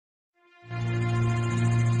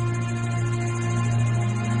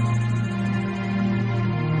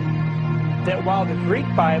that while the Greek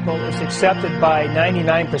Bible is accepted by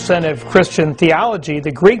 99% of Christian theology,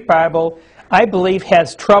 the Greek Bible, I believe,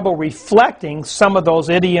 has trouble reflecting some of those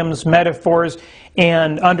idioms, metaphors,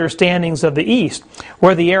 and understandings of the East.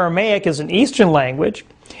 Where the Aramaic is an Eastern language,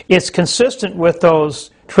 it's consistent with those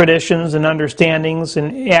traditions and understandings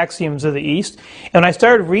and axioms of the East. And I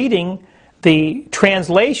started reading the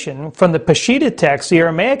translation from the Peshitta text, the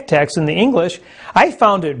Aramaic text in the English. I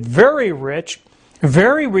found it very rich,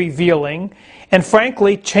 very revealing, and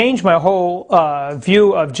frankly changed my whole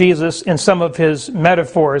view of Jesus and some of his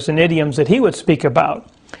metaphors and idioms that he would speak about.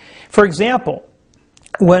 For example,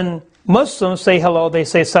 when Muslims say hello, they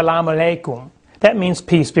say salam alaikum. That means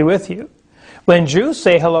peace be with you. When Jews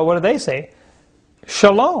say hello, what do they say?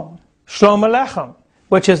 Shalom, shalom aleichem,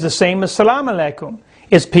 which is the same as salam alaikum.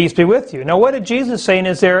 Is peace be with you. Now what did Jesus say in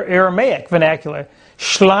his Aramaic vernacular?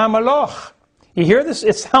 Shalom aloch. You hear this?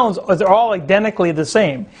 It sounds, they're all identically the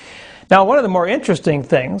same. Now one of the more interesting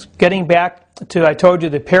things, getting back to, I told you,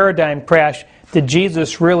 the paradigm crash, did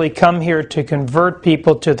Jesus really come here to convert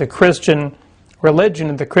people to the Christian religion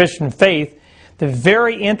and the Christian faith? The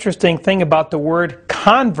very interesting thing about the word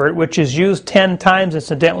convert, which is used 10 times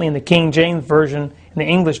incidentally in the King James Version, in the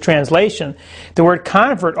English translation, the word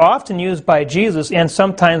convert, often used by Jesus and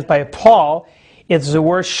sometimes by Paul, it's the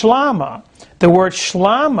word shlama. The word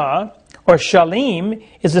shlama, or shalim,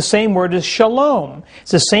 is the same word as shalom.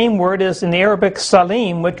 It's the same word as in the Arabic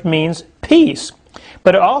salim, which means peace.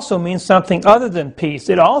 But it also means something other than peace.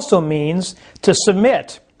 It also means to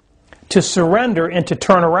submit, to surrender, and to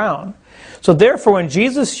turn around. So therefore, when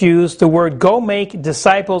Jesus used the word go make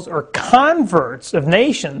disciples or converts of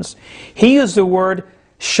nations, he used the word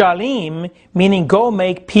shalim, meaning go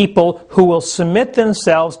make people who will submit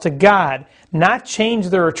themselves to God, not change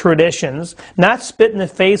their traditions, not spit in the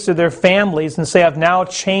face of their families and say, I've now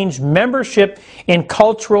changed membership in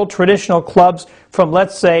cultural traditional clubs from,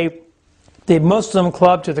 let's say, the Muslim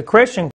club to the Christian